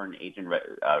 Foreign Agent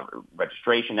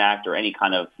Registration Act, or any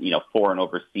kind of foreign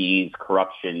overseas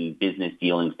corruption, business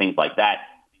dealings, things like that?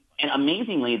 And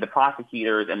amazingly, the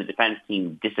prosecutors and the defense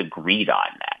team disagreed on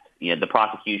that. The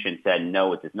prosecution said,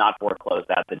 no, it does not foreclose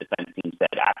that. The defense team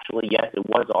said, actually, yes, it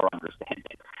was our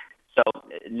understanding. So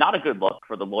not a good look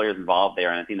for the lawyers involved there.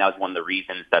 And I think that was one of the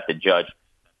reasons that the judge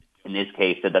in this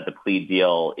case said that the plea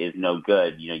deal is no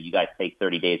good. You guys take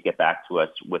 30 days, get back to us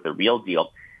with a real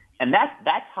deal. And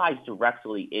that ties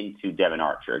directly into Devon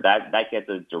Archer. That gets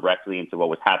us directly into what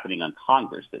was happening on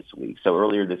Congress this week. So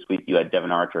earlier this week, you had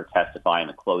Devon Archer testify in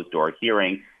a closed-door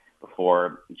hearing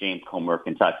before James Comer of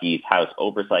Kentucky's House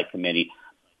Oversight Committee,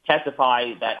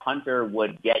 testify that Hunter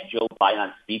would get Joe Biden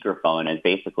on speakerphone as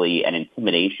basically an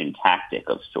intimidation tactic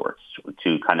of sorts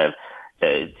to kind of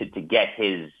to get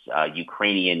his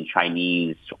Ukrainian,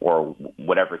 Chinese, or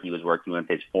whatever he was working with,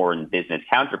 his foreign business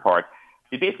counterpart,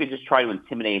 to basically just try to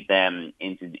intimidate them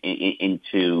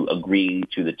into agreeing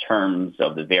to the terms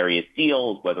of the various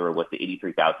deals, whether it was the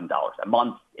 $83,000 a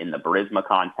month in the Burisma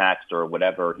context or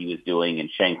whatever he was doing in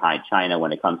Shanghai, China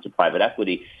when it comes to private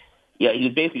equity. Yeah, he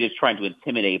was basically just trying to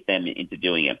intimidate them into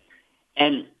doing it.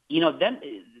 And, then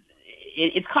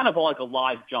it's kind of all like a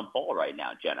live jump ball right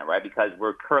now, Jenna, right? Because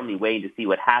we're currently waiting to see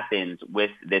what happens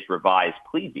with this revised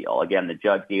plea deal. Again, the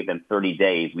judge gave them 30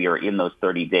 days. We are in those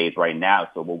 30 days right now,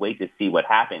 so we'll wait to see what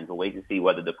happens. We'll wait to see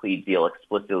whether the plea deal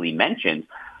explicitly mentions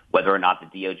whether or not the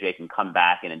DOJ can come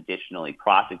back and additionally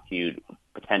prosecute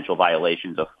potential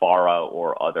violations of FARA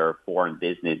or other foreign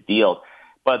business deals.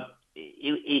 But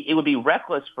it would be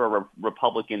reckless for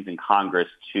Republicans in Congress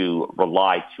to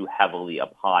rely too heavily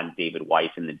upon David Weiss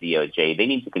and the DOJ. They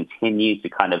need to continue to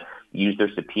kind of use their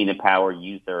subpoena power,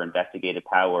 use their investigative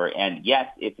power. And yes,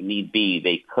 if need be,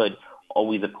 they could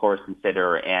always, of course,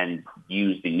 consider and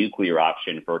use the nuclear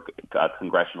option for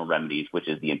congressional remedies, which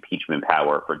is the impeachment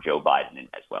power for Joe Biden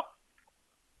as well.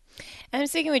 I'm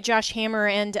speaking with Josh Hammer,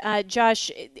 and Josh,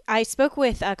 I spoke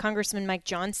with Congressman Mike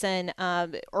Johnson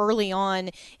early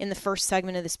on in the first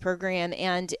segment of this program,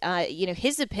 and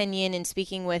his opinion in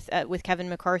speaking with Kevin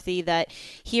McCarthy that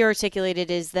he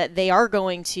articulated is that they are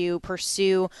going to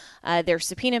pursue their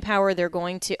subpoena power. They're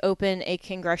going to open a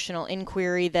congressional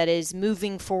inquiry that is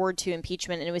moving forward to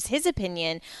impeachment, and it was his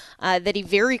opinion that he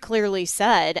very clearly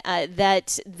said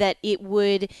that it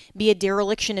would be a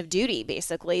dereliction of duty,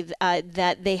 basically,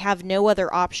 that they have no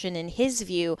other option, in his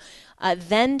view,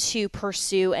 than to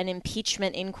pursue an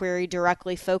impeachment inquiry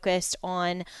directly focused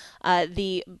on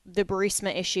the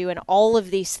Burisma issue and all of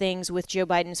these things with Joe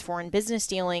Biden's foreign business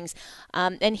dealings.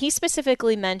 And he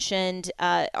specifically mentioned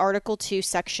Article 2,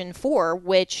 Section 4,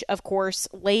 which, of course,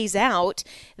 lays out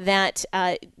that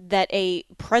a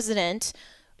president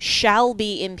shall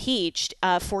be impeached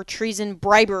for treason,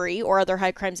 bribery, or other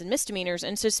high crimes and misdemeanors,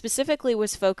 and so specifically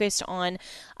was focused on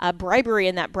bribery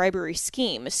and that bribery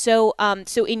scheme. So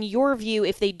in your view,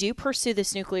 if they do pursue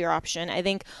this nuclear option, I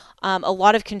think a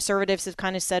lot of conservatives have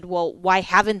kind of said, well, why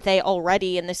haven't they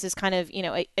already? And this is kind of,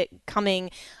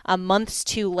 coming months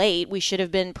too late. We should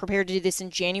have been prepared to do this in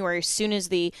January as soon as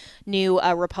the new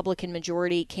Republican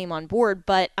majority came on board.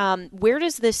 But where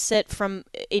does this sit from,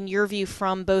 in your view,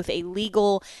 from both a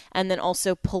legal and then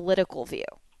also political view?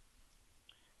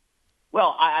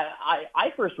 Well,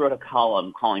 I first wrote a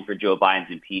column calling for Joe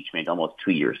Biden's impeachment almost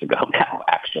 2 years ago now,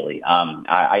 actually.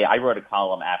 I wrote a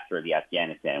column after the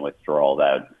Afghanistan withdrawal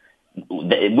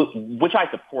which I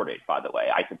supported, by the way.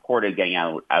 I supported getting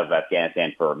out of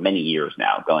Afghanistan for many years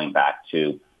now, going back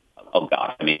to,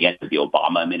 the end of the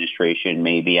Obama administration,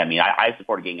 maybe. I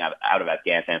supported getting out of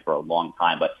Afghanistan for a long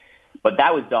time, but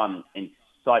that was done in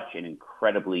such an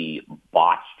incredibly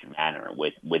botched manner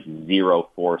with zero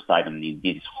foresight.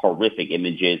 These horrific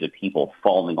images of people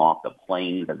falling off the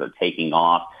planes as they're taking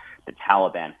off, the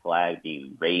Taliban flag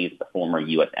being raised, the former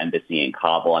U.S. embassy in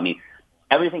Kabul.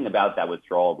 Everything about that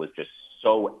withdrawal was just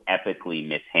so epically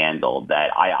mishandled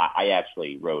that I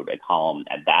actually wrote a column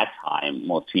at that time,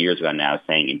 almost 2 years ago now,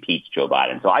 saying impeach Joe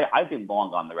Biden. So I've been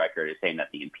long on the record as saying that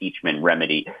the impeachment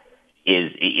remedy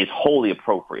is wholly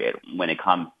appropriate when it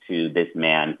comes to this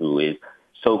man who is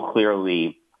so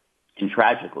clearly and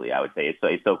tragically, I would say,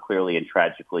 it's so clearly and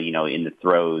tragically, in the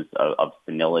throes of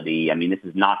senility. This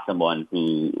is not someone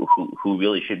who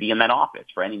really should be in that office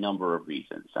for any number of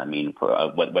reasons.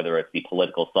 Whether it's the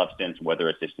political substance, whether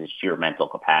it's just his sheer mental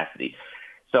capacity.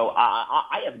 So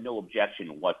I have no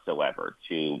objection whatsoever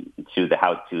to the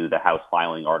House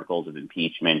filing articles of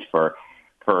impeachment for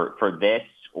this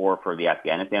or for the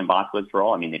Afghanistan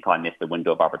withdrawal. They probably missed the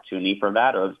window of opportunity for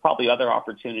that, or there's probably other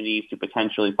opportunities to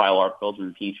potentially file articles of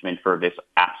impeachment for this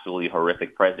absolutely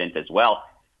horrific president as well.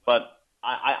 But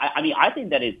I mean, I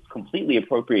think that it's completely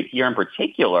appropriate here in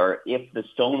particular if the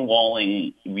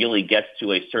stonewalling really gets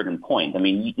to a certain point. I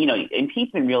mean,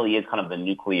 impeachment really is kind of the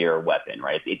nuclear weapon,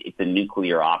 right? It's a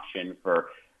nuclear option for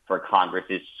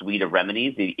Congress's suite of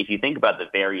remedies. If you think about the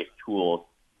various tools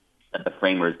that the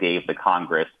framers gave the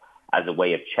Congress as a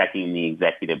way of checking the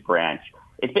executive branch,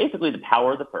 it's basically the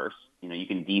power of the purse. You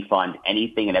can defund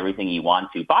anything and everything you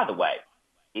want to. By the way,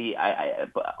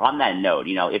 on that note,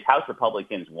 if House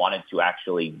Republicans wanted to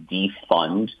actually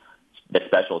defund the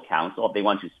special counsel, if they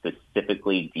want to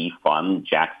specifically defund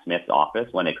Jack Smith's office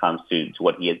when it comes to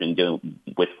what he has been doing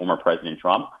with former President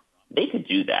Trump, they could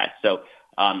do that. So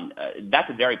that's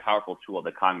a very powerful tool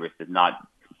that Congress does not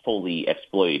fully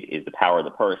exploit, is the power of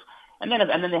the purse. And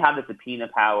then they have the subpoena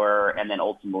power, and then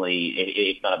ultimately,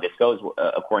 if none of this goes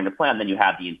according to plan, then you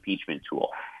have the impeachment tool.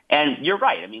 And you're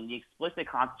right. I mean, the explicit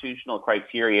constitutional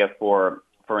criteria for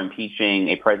impeaching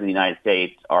a president of the United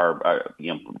States are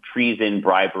treason,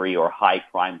 bribery, or high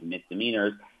crimes and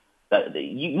misdemeanors.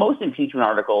 Most impeachment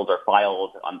articles are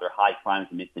filed under high crimes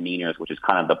and misdemeanors, which is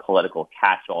kind of the political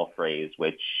catch-all phrase,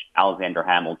 which Alexander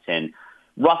Hamilton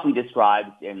roughly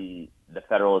describes in the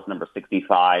Federalist number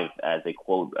 65 as a,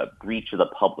 quote, a breach of the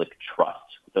public trust.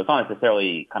 So it's not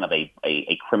necessarily kind of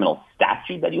a criminal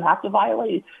statute that you have to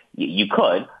violate. You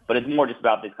could, but it's more just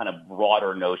about this kind of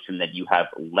broader notion that you have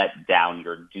let down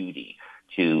your duty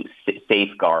to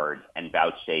safeguard and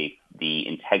vouchsafe the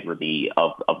integrity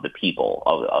of the people,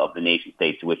 of the nation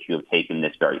state to which you have taken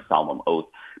this very solemn oath.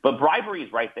 But bribery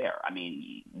is right there. I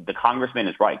mean, the congressman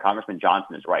is right. Congressman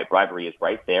Johnson is right. Bribery is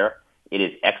right there. It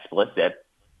is explicit.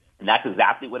 And that's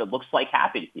exactly what it looks like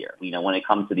happened here. When it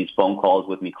comes to these phone calls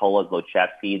with Mykola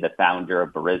Zlochevsky, the founder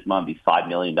of Burisma, these $5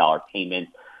 million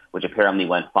payments, which apparently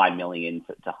went $5 million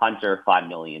to Hunter, $5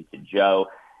 million to Joe.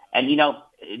 And,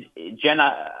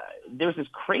 Jenna, there's this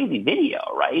crazy video,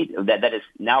 right, that is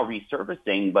now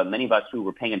resurfacing, but many of us who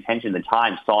were paying attention at the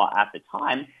time saw at the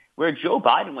time, where Joe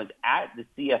Biden was at the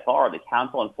CFR, the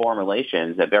Council on Foreign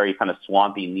Relations, a very kind of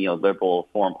swampy neoliberal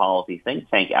foreign policy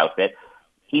think tank outfit.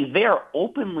 He's there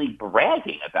openly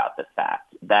bragging about the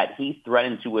fact that he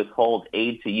threatened to withhold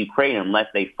aid to Ukraine unless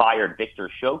they fired Viktor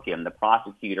Shokin, the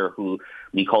prosecutor who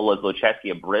Mykola Zlochevsky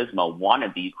of Burisma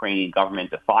wanted the Ukrainian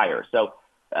government to fire. So,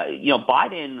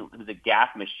 Biden, who's a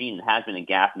gaffe machine, has been a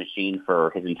gaffe machine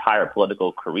for his entire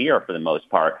political career for the most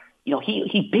part,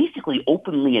 he basically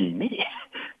openly admitted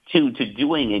to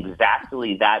doing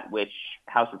exactly that which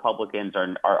House Republicans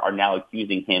are now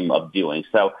accusing him of doing.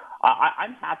 So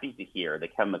I'm happy to hear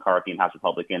that Kevin McCarthy and House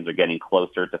Republicans are getting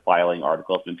closer to filing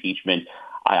articles of impeachment.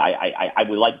 I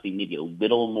would like to see maybe a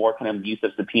little more kind of use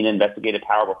of subpoena investigative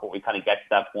power before we kind of get to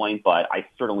that point, but I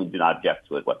certainly do not object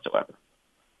to it whatsoever.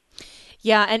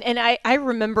 Yeah, and I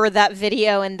remember that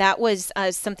video, and that was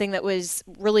something that was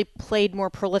really played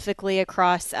more prolifically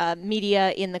across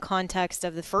media in the context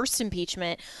of the first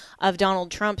impeachment of Donald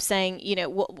Trump, saying,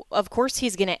 of course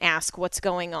he's going to ask what's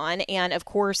going on. And of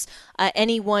course,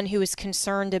 anyone who is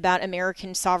concerned about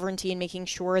American sovereignty and making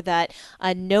sure that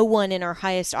no one in our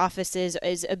highest offices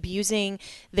is abusing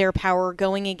their power,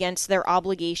 going against their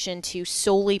obligation to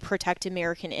solely protect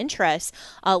American interests,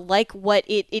 like what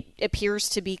it appears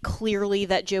to be clearly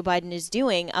that Joe Biden is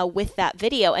doing with that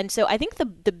video. And so I think the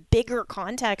bigger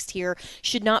context here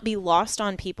should not be lost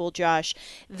on people, Josh,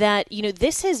 that,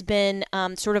 this has been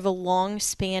sort of a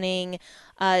long-spanning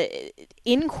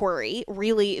inquiry,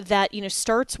 really, that,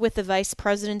 starts with the vice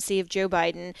presidency of Joe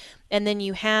Biden. And then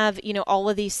you have, all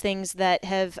of these things that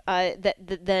have that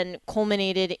then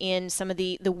culminated in some of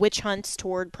the witch hunts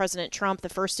toward President Trump, the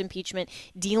first impeachment,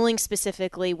 dealing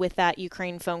specifically with that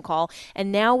Ukraine phone call. And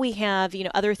now we have,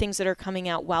 other things that are coming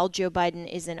out while Joe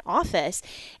Biden is in office.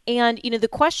 And, the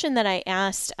question that I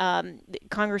asked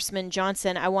Congressman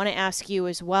Johnson, I want to ask you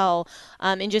as well,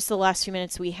 in just the last few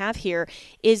minutes we have here,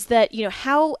 is that,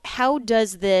 how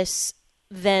does this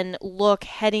then look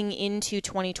heading into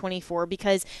 2024?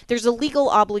 Because there's a legal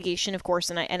obligation, of course,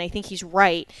 and I think he's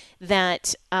right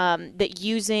that that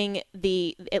using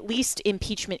the at least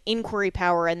impeachment inquiry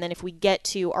power, and then if we get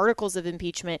to articles of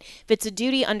impeachment, if it's a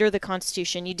duty under the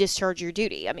Constitution, you discharge your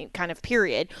duty. I mean, kind of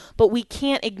period. But we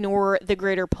can't ignore the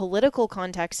greater political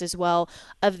context as well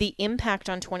of the impact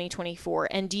on 2024.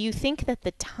 And do you think that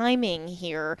the timing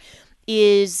here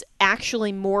is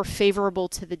actually more favorable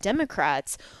to the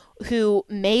Democrats, who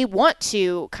may want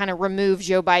to kind of remove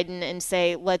Joe Biden and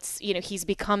say, he's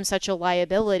become such a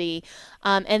liability,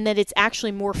 and that it's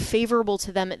actually more favorable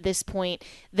to them at this point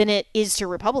than it is to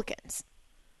Republicans?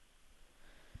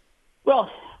 Well,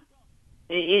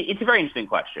 it's a very interesting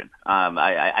question. I'm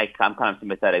kind of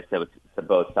sympathetic to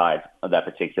both sides of that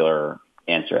particular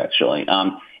answer, actually.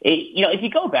 If you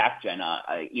go back, Jenna,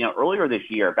 earlier this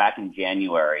year, back in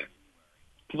January,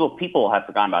 people have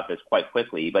forgotten about this quite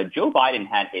quickly, but Joe Biden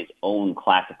had his own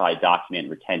classified document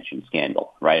retention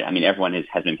scandal, right? I mean, everyone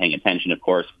has been paying attention, of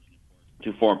course,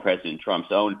 to former President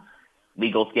Trump's own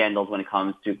legal scandals when it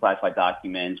comes to classified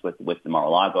documents with the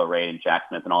Mar-a-Lago raid and Jack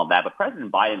Smith and all of that. But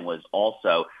President Biden was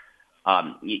also,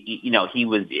 he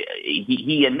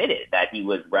admitted that he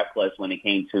was reckless when it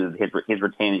came to his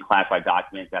retaining classified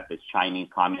documents that this Chinese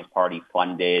Communist Party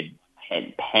funded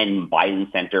Penn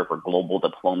Biden Center for Global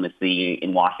Diplomacy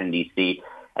in Washington, D.C.,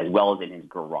 as well as in his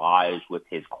garage with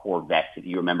his Corvettes, if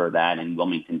you remember that, in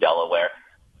Wilmington, Delaware.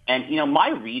 And,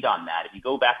 my read on that, if you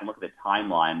go back and look at the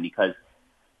timeline, because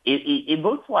it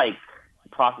looks like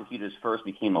prosecutors first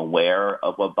became aware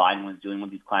of what Biden was doing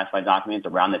with these classified documents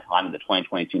around the time of the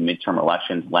 2022 midterm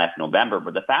elections last November.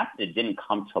 But the fact that it didn't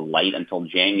come to light until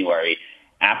January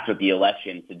after the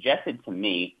election suggested to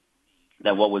me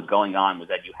that what was going on was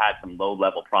that you had some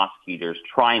low-level prosecutors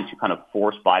trying to kind of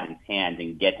force Biden's hand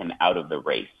and get him out of the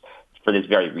race for this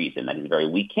very reason, that he's a very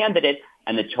weak candidate,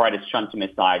 and to try to shunt him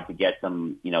aside to get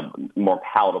some, more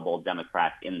palatable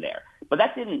Democrats in there. But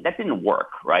that didn't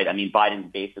work, right? I mean,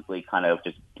 Biden basically kind of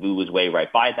just blew his way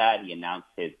right by that. He announced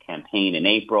his campaign in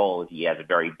April. He has a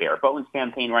very bare bones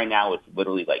campaign right now with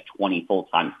literally like 20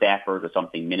 full-time staffers or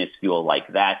something minuscule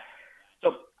like that.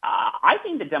 So I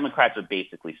think the Democrats are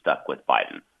basically stuck with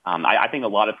Biden. I think a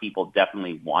lot of people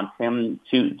definitely want him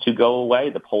to go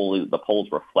away. The polls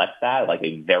reflect that. Like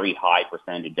a very high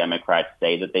percentage of Democrats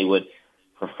say that they would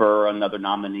prefer another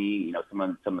nominee.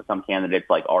 Some candidates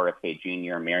like RFK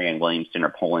Jr. and Marianne Williamson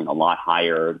are polling a lot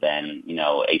higher than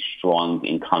a strong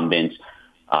incumbent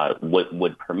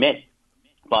would permit.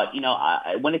 But,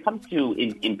 when it comes to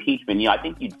impeachment, I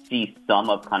think you'd see some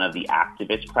of kind of the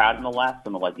activist crowd on the left,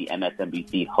 some of like the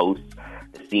MSNBC hosts,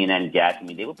 the CNN guests. I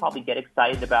mean, they would probably get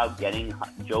excited about getting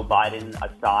Joe Biden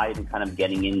aside and kind of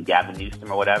getting in Gavin Newsom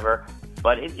or whatever.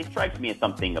 But it strikes me as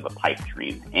something of a pipe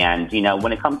dream. And,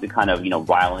 when it comes to kind of,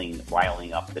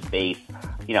 riling up the base,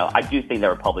 I do think that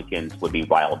Republicans would be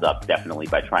riled up definitely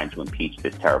by trying to impeach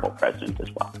this terrible president as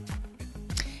well.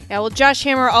 Yeah, well, Josh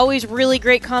Hammer, always really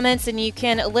great comments, and you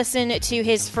can listen to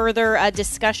his further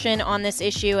discussion on this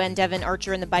issue and Devon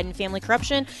Archer and the Biden family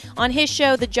corruption on his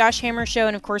show, The Josh Hammer Show,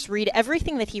 and, of course, read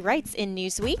everything that he writes in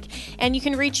Newsweek. And you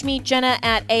can reach me, Jenna,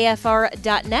 at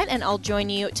afr.net, and I'll join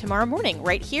you tomorrow morning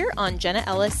right here on Jenna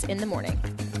Ellis in the Morning.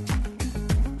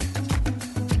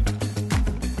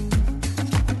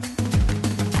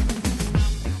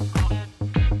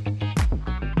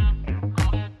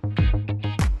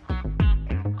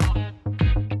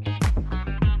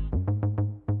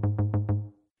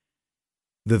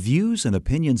 The views and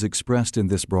opinions expressed in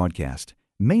this broadcast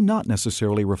may not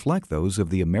necessarily reflect those of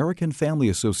the American Family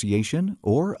Association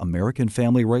or American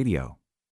Family Radio.